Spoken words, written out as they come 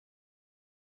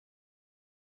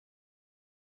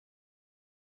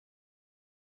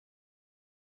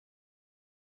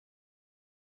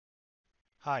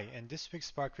Hi, in this week's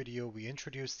Spark video, we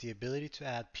introduce the ability to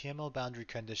add PML boundary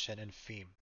condition in FEEM.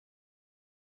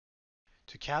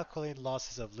 To calculate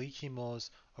losses of leaky modes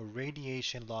or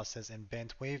radiation losses in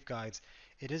bent waveguides,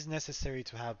 it is necessary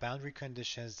to have boundary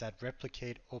conditions that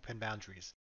replicate open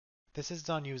boundaries. This is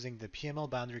done using the PML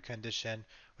boundary condition,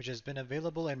 which has been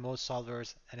available in most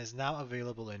solvers and is now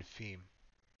available in FEEM.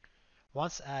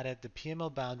 Once added, the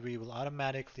PML boundary will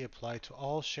automatically apply to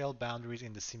all shell boundaries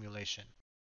in the simulation.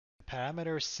 The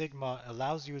parameter sigma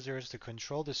allows users to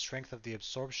control the strength of the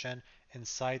absorption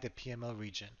inside the PML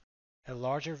region. A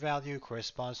larger value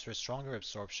corresponds to a stronger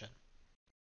absorption.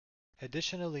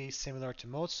 Additionally, similar to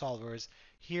mode solvers,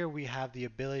 here we have the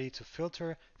ability to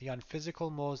filter the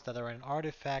unphysical modes that are an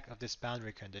artifact of this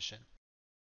boundary condition.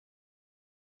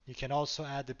 You can also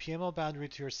add the PML boundary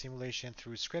to your simulation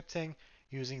through scripting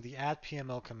using the add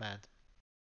PML command.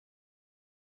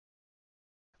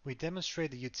 We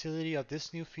demonstrate the utility of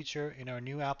this new feature in our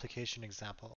new application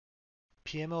example.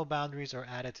 PML boundaries are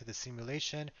added to the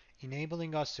simulation,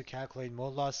 enabling us to calculate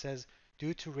mode losses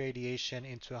due to radiation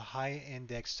into a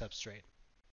high-index substrate.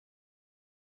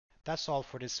 That's all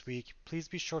for this week. Please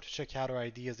be sure to check out our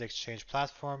Ideas Exchange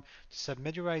platform to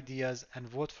submit your ideas and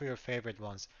vote for your favorite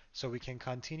ones so we can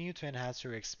continue to enhance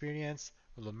your experience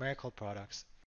with numerical products.